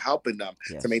someone to helping them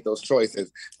to make those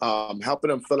choices, helping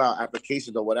them fill out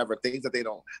applications or whatever, things that they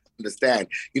don't understand.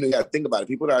 You got to think about it.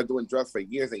 People that are doing drugs for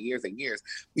years and years and years,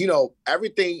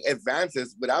 everything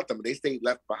advances without them. They stay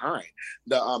left behind.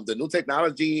 The new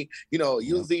technology,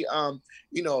 usually,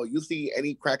 you see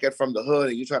any crackhead from the hood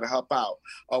and you try to help out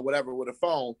or whatever with a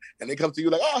phone, and they come to you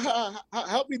like, oh,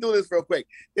 help me do this real quick.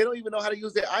 They don't even know how to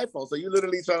use their iPhone. So you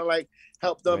literally trying to like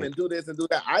help them and do this and do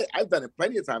that. I've done it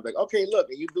plenty of times. Like, okay, look,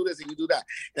 and you do this and you do that.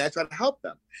 And I try to help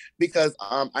them because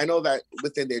I know that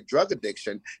within their drug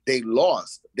addiction, they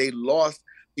lost,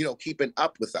 keeping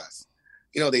up with us.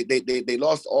 They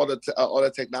lost all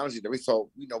the technology. So,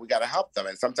 we got to help them.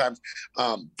 And sometimes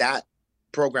that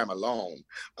program alone,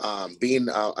 being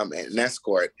an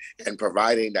escort and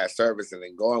providing that service and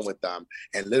then going with them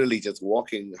and literally just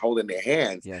walking, holding their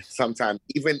hands, sometimes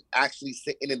even actually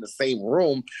sitting in the same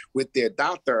room with their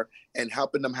doctor and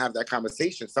helping them have that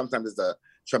conversation, sometimes is a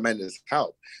tremendous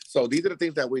help. So these are the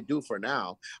things that we do for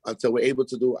now until we're able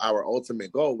to do our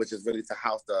ultimate goal, which is really to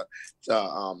house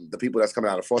the people that's coming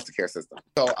out of foster care system.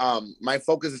 So my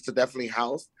focus is to definitely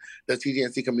house the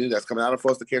TGNC community that's coming out of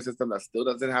foster care system that still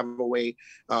doesn't have a way,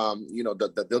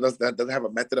 that doesn't have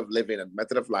a method of living, a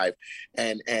method of life,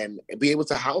 and be able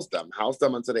to house them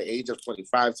until the age of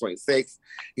 25, 26,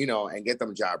 and get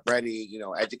them job ready,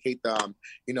 educate them,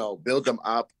 build them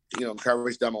up,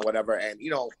 encourage them or whatever, and,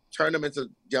 turn them into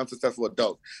young, successful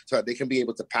adults so that they can be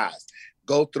able to pass,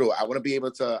 go through. I want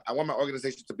my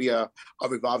organization to be a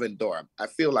revolving door. I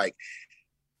feel like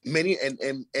many, and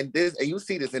you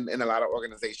see this in a lot of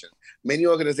organizations. Many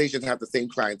organizations have the same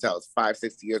clientele.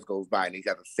 5-6 years goes by and they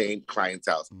got the same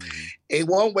clientele. Mm-hmm. In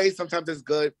one way, sometimes it's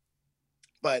good,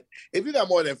 but if you got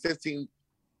more than 15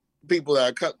 people that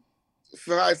are cut,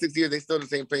 5-6 years, they still in the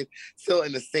same place, still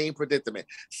in the same predicament,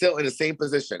 still in the same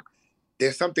position.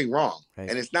 There's something wrong,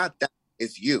 and it's not that,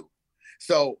 it's you.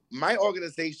 So my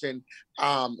organization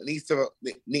needs to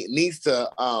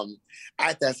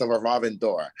act as a revolving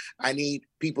door. I need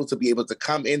people to be able to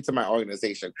come into my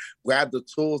organization, grab the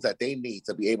tools that they need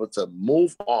to be able to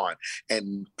move on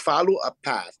and follow a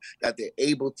path that they're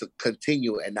able to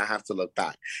continue and not have to look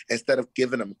back, instead of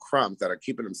giving them crumbs that are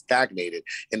keeping them stagnated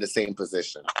in the same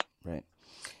position. Right.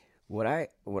 What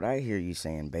I hear you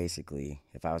saying, basically,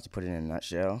 if I was to put it in a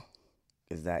nutshell,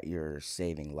 is that you're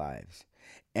saving lives.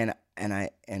 And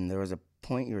there was a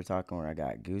point you were talking where I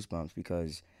got goosebumps,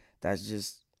 because that's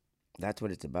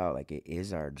what it's about. Like, it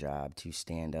is our job to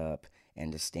stand up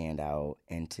and to stand out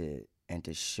and to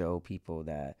show people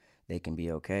that they can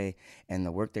be okay. And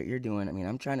the work that you're doing, I mean,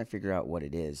 I'm trying to figure out what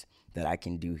it is that I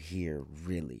can do here,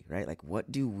 really, right? Like,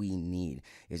 what do we need?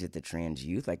 Is it the trans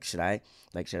youth? Should I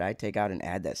take out an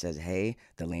ad that says, hey,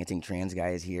 the Lansing trans guy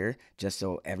is here, just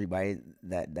so everybody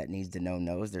that needs to know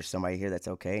knows there's somebody here that's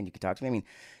okay and you can talk to me? I mean,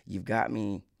 you've got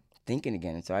me thinking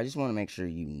again. And so I just want to make sure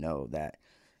you know that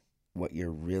what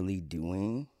you're really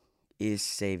doing is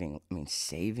saving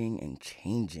and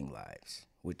changing lives,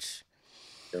 which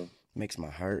makes my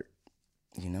heart,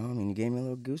 you gave me a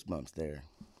little goosebumps there.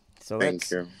 So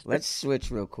let's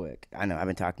switch real quick. I know I've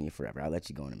been talking to you forever. I'll let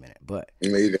you go in a minute, but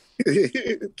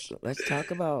let's talk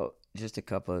about just a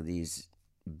couple of these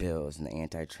bills and the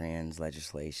anti-trans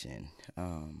legislation.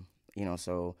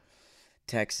 So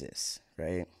Texas,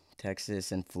 right?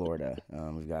 Texas and Florida.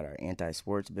 We've got our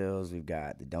anti-sports bills. We've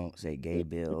got the Don't Say Gay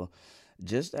bill.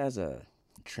 Just as a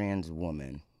trans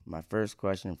woman, my first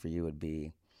question for you would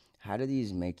be, how do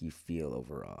these make you feel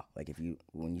overall? Like,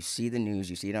 when you see the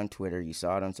news, you see it on Twitter, you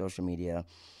saw it on social media,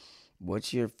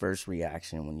 what's your first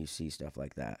reaction when you see stuff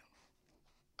like that?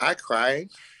 I cried.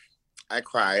 I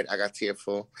got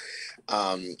tearful,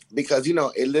 because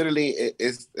it literally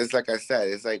it's like I said,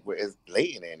 it's like it's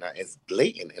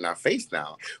blatant in our face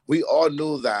now. We all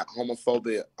knew that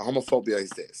homophobia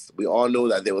exists. We all knew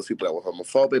that there was people that were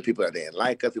homophobic, people that didn't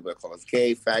like us, people that call us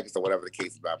gay, faggots, or whatever the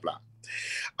case, blah blah.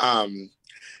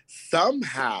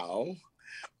 Somehow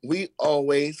we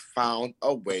always found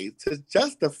a way to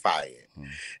justify it.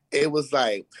 It was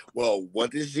like, well,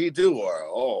 what did she do?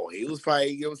 Or, he was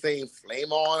probably,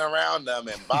 flame on around them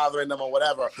and bothering them or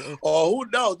whatever. Or who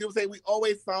knows? We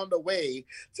always found a way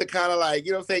to kind of like,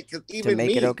 because even to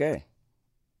make it okay.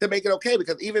 to make it okay.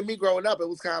 Because even me growing up, it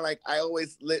was kind of like I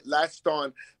always latched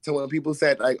on to when people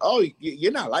said like, "Oh,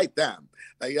 you're not like them."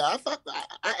 Like, yeah,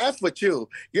 I F with you.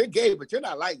 You're gay, but you're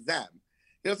not like them.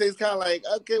 You know what I'm saying? It's kind of like,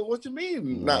 okay, what you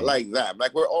mean not Right. like them?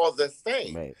 Like we're all the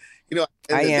same. Right. You know, at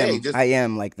the I end of the day, am. just I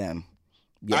am like them.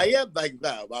 I Yeah. am like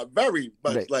them. I'm very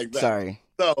much Right. like them. Sorry.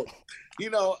 So, you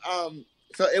know,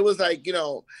 so it was like,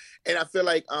 and I feel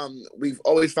like we've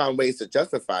always found ways to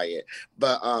justify it.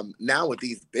 But now with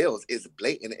these bills, it's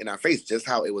blatant in our face, just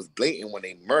how it was blatant when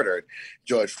they murdered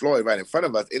George Floyd right in front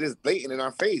of us. It is blatant in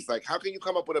our face. Like, how can you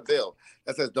come up with a bill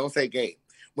that says don't say gay?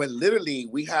 When literally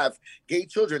we have gay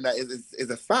children that is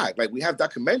a fact. Like we have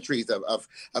documentaries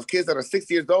of kids that are 6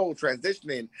 years old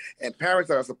transitioning and parents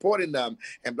that are supporting them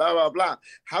and blah blah blah.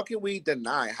 How can we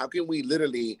deny? How can we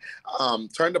literally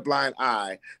turn the blind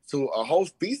eye to a whole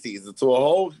species, to a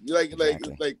whole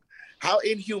Exactly. like how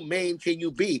inhumane can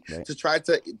you be Right. to try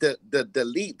to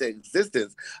delete the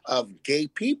existence of gay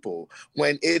people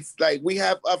when it's like we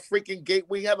have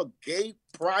a gay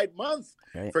pride month,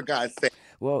 Right. for God's sake.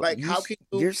 Well, Like, how can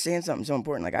you? you're saying something so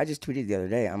important. Like I just tweeted the other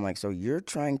day. I'm like, so you're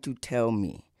trying to tell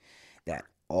me that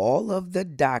all of the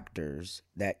doctors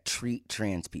that treat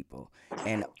trans people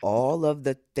and all of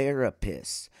the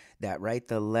therapists that write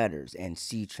the letters and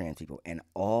see trans people and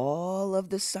all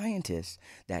of the scientists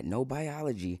that know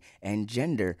biology and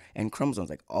gender and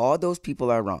chromosomes, like all those people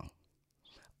are wrong.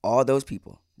 All those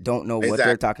people don't know what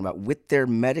they're Exactly, talking about with their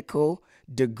medical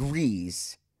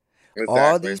degrees.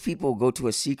 All exactly. these people go to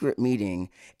a secret meeting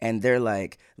and they're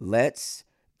like, let's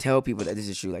tell people that this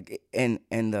is true. Like, and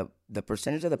the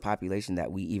percentage of the population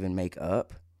that we even make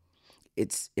up,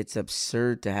 it's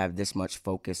absurd to have this much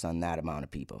focus on that amount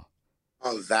of people.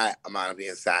 On that amount of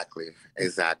exactly,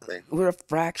 exactly. We're a I,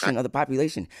 fraction of the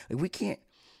population. Like we can't.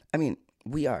 I mean,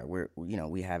 we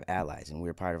have allies and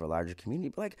we're part of a larger community.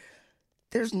 But like,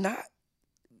 there's not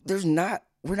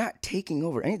we're not taking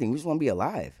over anything. We just want to be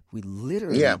alive. We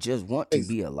literally yeah, just want to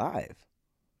be alive,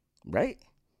 right?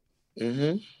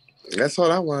 mm-hmm. That's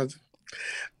all I want.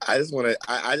 I just want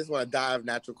to die of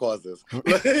natural causes.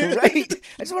 Right?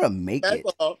 I just want to make That's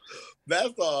it. all.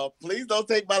 That's all. Please don't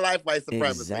take my life by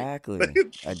supremacy. Exactly.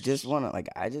 I just want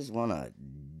to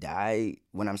die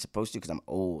when I'm supposed to because I'm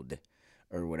old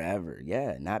or whatever.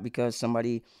 Yeah, not because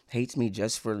somebody hates me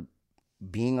just for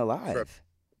being alive,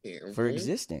 for Mm-hmm.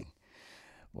 existing.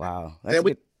 Wow, that's Then a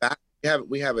good.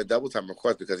 we have a double time, of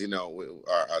course, because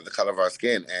the color of our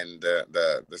skin and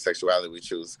the sexuality we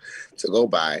choose to go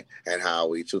by and how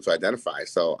we choose to identify.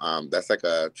 So that's like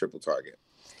a triple target.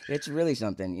 It's really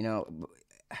something,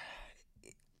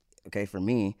 Okay, for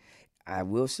me, I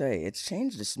will say it's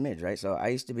changed a smidge, right? So I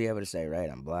used to be able to say, right,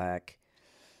 I'm black,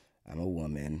 I'm a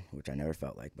woman, which I never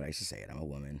felt like, but I used to say it, I'm a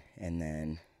woman. And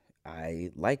then I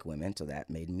like women, so that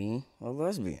made me a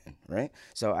lesbian, right?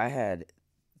 So I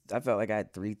felt like I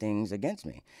had three things against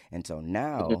me. And so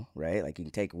now, right, like you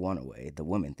can take one away, the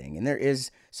woman thing, and there is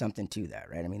something to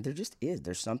that, right? I mean, there just is.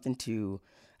 There's something to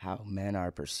how men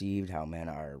are perceived, how men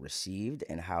are received,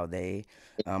 and how they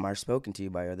are spoken to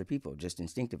by other people just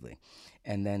instinctively.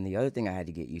 And then the other thing I had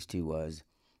to get used to was,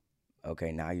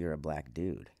 okay, now you're a black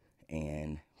dude.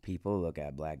 And people look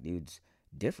at black dudes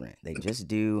different. They just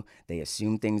do. They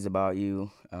assume things about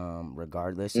you,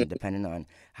 regardless and depending on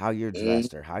how you're Mm-hmm.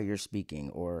 dressed or how you're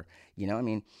speaking, or I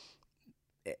mean,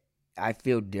 I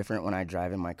feel different when I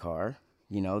drive in my car,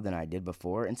 than I did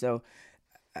before, and so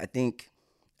I think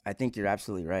I think you're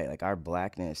absolutely right. Like our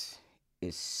blackness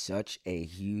is such a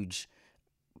huge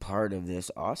part of this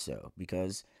also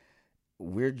because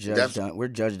Definitely. we're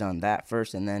judged on that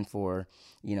first, and then for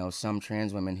some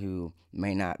trans women who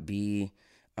may not be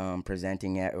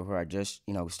presenting yet, or who are just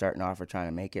starting off or trying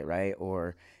to make it, right,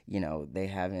 or they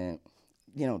haven't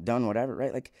done whatever,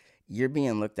 right, like you're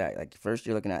being looked at, like first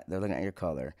they're looking at your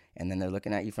color, and then they're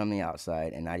looking at you from the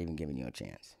outside and not even giving you a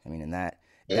chance. I mean, and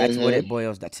that's what Mm-hmm. it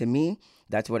boils down to me.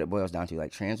 That's what it boils down to.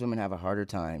 Like trans women have a harder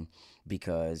time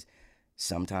because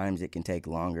sometimes it can take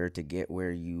longer to get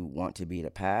where you want to be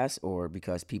to pass, or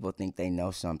because people think they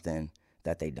know something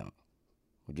that they don't.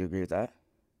 Would you agree with that?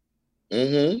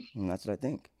 Mm-hmm. And that's what I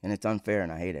think. And it's unfair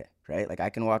and I hate it, right? Like I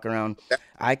can walk around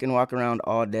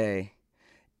all day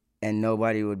and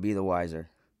nobody would be the wiser.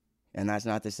 And that's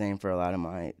not the same for a lot of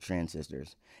my trans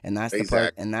sisters.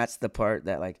 Exactly. And that's the part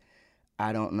that like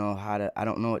I don't know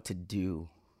what to do,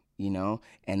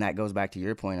 And that goes back to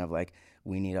your point of like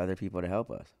we need other people to help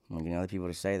us. We need other people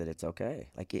to say that it's okay.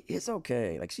 Like it is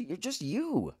okay. Like see, you're just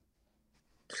you.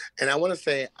 And I want to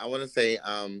say,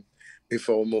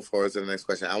 before we move forward to the next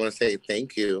question, I want to say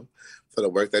thank you for the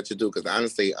work that you do. Because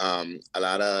honestly, a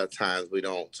lot of times we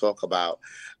don't talk about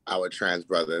our trans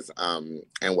brothers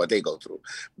and what they go through.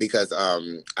 Because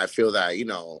I feel that,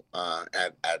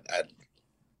 at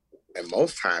and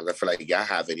most times I feel like y'all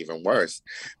have it even worse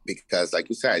because, like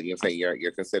you said,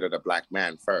 you're considered a black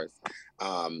man first,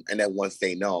 and then once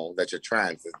they know that you're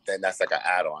trans, then that's like an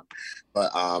add-on.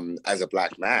 But as a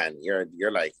black man,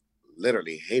 you're like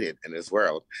literally hated in this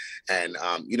world, and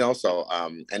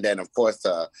and then of course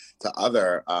to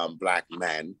other black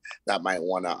men that might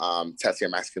want to test your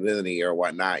masculinity or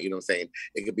whatnot. You know what I'm saying?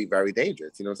 It could be very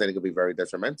dangerous. You know what I'm saying? It could be very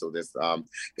detrimental. There's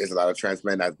a lot of trans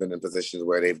men that's been in positions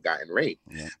where they've gotten raped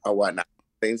or whatnot.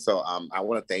 So I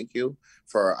want to thank you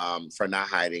for not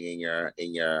hiding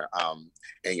in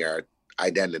your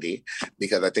identity,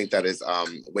 because I think that is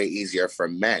way easier for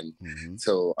men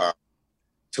to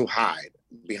hide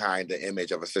behind the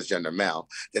image of a cisgender male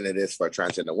than it is for a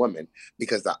transgender woman,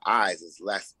 because the eyes is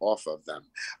less off of them.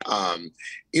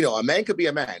 A man could be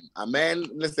a man. A man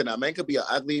could be an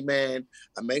ugly man.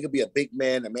 A man could be a big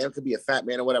man. A man could be a fat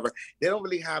man or whatever. They don't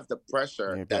really have the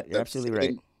pressure You're absolutely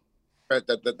right.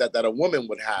 That a woman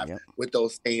would have with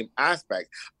those same aspects.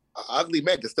 An ugly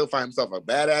man can still find himself a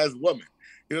badass woman.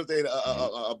 You know what I'm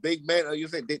saying? A big man, you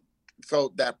say.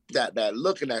 So that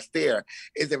look and that stare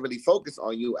isn't really focused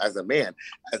on you as a man.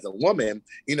 As a woman,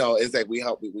 it's like we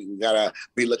gotta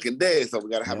be looking this, or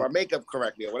we gotta have our makeup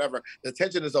correctly, or whatever. The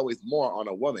attention is always more on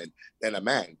a woman than a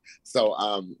man. So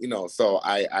so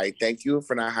I thank you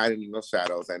for not hiding in those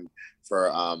shadows, and for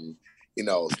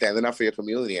standing up for your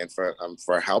community, and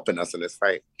for helping us in this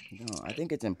fight. No, I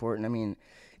think it's important. I mean,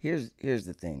 here's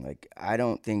the thing. Like, I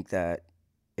don't think that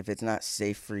if it's not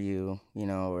safe for you,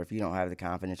 or if you don't have the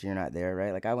confidence, you're not there,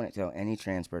 right? Like, I wouldn't tell any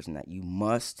trans person that you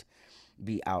must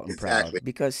be out and proud,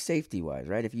 because safety wise,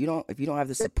 right? If you don't have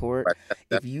the support,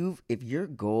 if your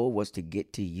goal was to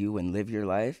get to you and live your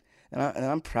life, and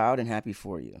I'm proud and happy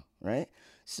for you, right?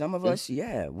 Some of us,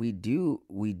 we do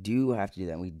have to do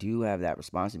that. We do have that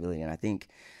responsibility, and I think,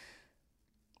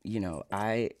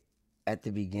 at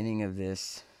the beginning of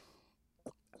this,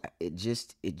 it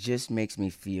just makes me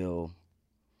feel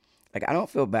like I don't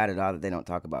feel bad at all that they don't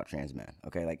talk about trans men.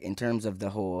 Okay, like in terms of the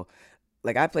whole,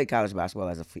 like I played college basketball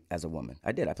as a woman.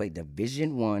 I did. I played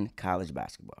Division I college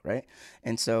basketball, right?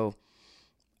 And so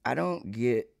I don't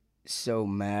get so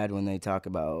mad when they talk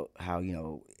about how,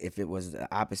 if it was the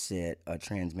opposite, a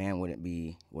trans man wouldn't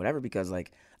be whatever, because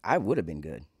like I would have been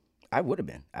good. I would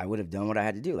have done what I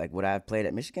had to do. Like, would I have played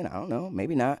at Michigan? I don't know,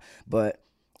 maybe not, but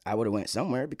I would have went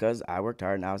somewhere because I worked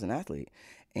hard and I was an athlete.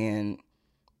 And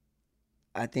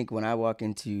I think when I walk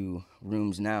into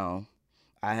rooms now,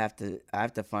 I have to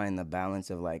find the balance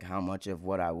of like how much of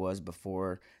what I was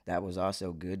before that was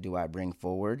also good do I bring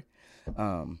forward.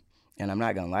 And I'm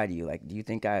not gonna lie to you. Like, do you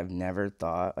think I've never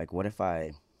thought, like, what if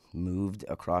I moved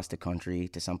across the country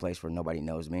to someplace where nobody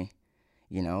knows me,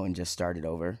 and just started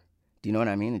over? Do you know what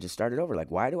I mean? And just started over. Like,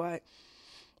 why do I?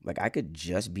 Like, I could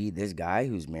just be this guy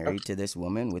who's married to this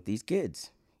woman with these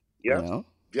kids. Yeah.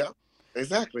 Yeah.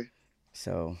 Exactly.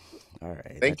 So, all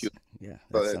right. Thank you. Yeah,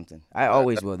 that's something. I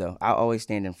always will, though. I'll always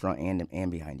stand in front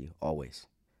and behind you. Always.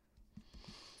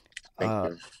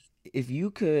 Thank you. If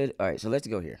you could, all right, so let's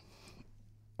go here.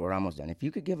 We're almost done. If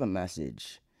you could give a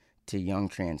message to young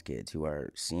trans kids who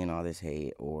are seeing all this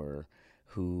hate, or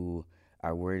who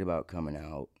are worried about coming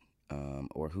out,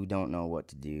 or who don't know what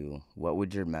to do, what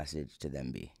would your message to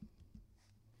them be?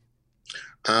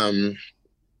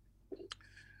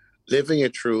 Living your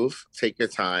truth. Take your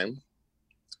time.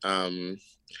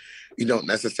 You don't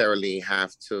necessarily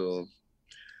have to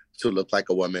look like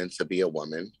a woman to be a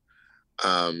woman.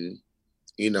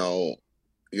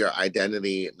 Your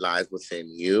identity lies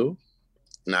within you,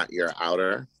 not your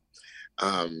outer.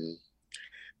 And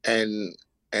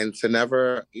to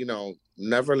never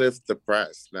live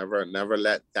depressed. Never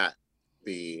let that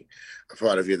be a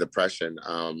part of your depression.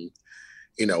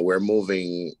 We're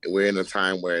in a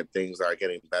time where things are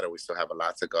getting better. We still have a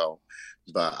lot to go,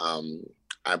 but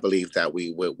I believe that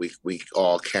we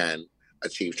all can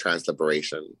achieve trans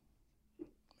liberation.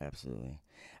 Absolutely.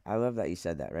 I love that you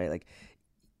said that, right? Like,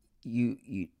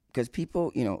 you because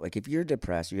people, like, if you're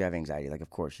depressed or you have anxiety, like,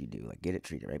 of course you do, like, get it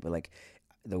treated, right? But like,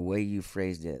 the way you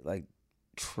phrased it, like,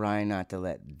 try not to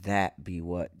let that be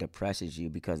what depresses you,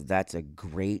 because that's a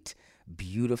great,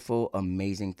 beautiful,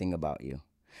 amazing thing about you.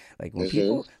 Like, when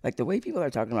people, like, the way people are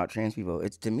talking about trans people,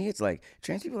 to me, it's like,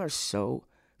 trans people are so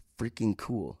freaking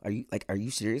cool. Are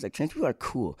you serious? Like, trans people are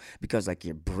cool because, like,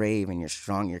 you're brave and you're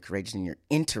strong, you're courageous, and you're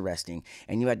interesting,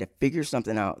 and you had to figure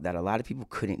something out that a lot of people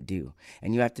couldn't do.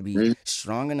 And you have to be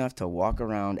strong enough to walk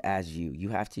around as you. You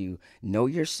have to know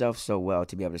yourself so well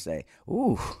to be able to say,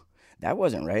 ooh, that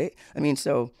wasn't right. I mean,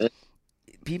 so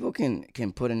people can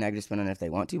put a negative spin on it if they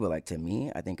want to, but like to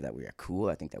me, I think that we are cool.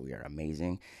 I think that we are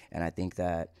amazing, and I think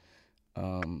that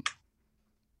um,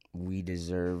 we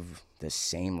deserve the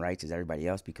same rights as everybody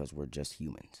else because we're just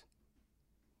humans.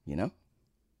 You know,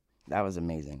 that was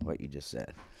amazing what you just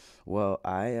said. Well,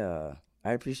 I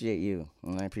appreciate you,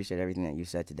 and I appreciate everything that you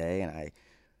said today, and I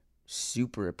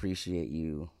super appreciate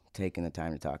you taking the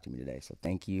time to talk to me today. So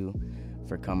thank you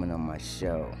for coming on my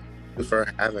show. Thank you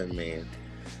for having me.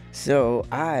 So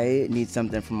I need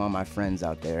something from all my friends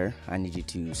out there. I need you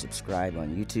to subscribe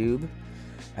on YouTube.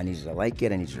 I need you to like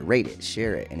it. I need you to rate it,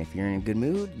 share it. And if you're in a good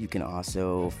mood, you can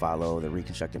also follow The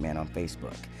Reconstructed Man on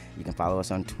Facebook. You can follow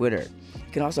us on Twitter.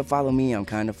 You can also follow me. I'm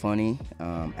kind of funny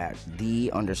at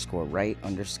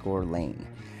the_right_lane.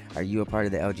 Are you a part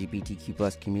of the LGBTQ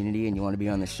plus community and you want to be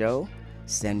on the show?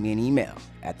 Send me an email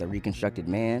at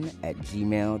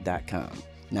thereconstructedman@gmail.com.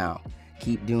 Now,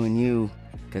 keep doing you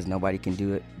because nobody can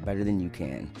do it better than you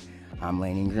can. I'm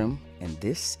Lane Ingram, and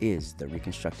this is the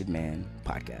Reconstructed Man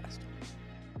Podcast.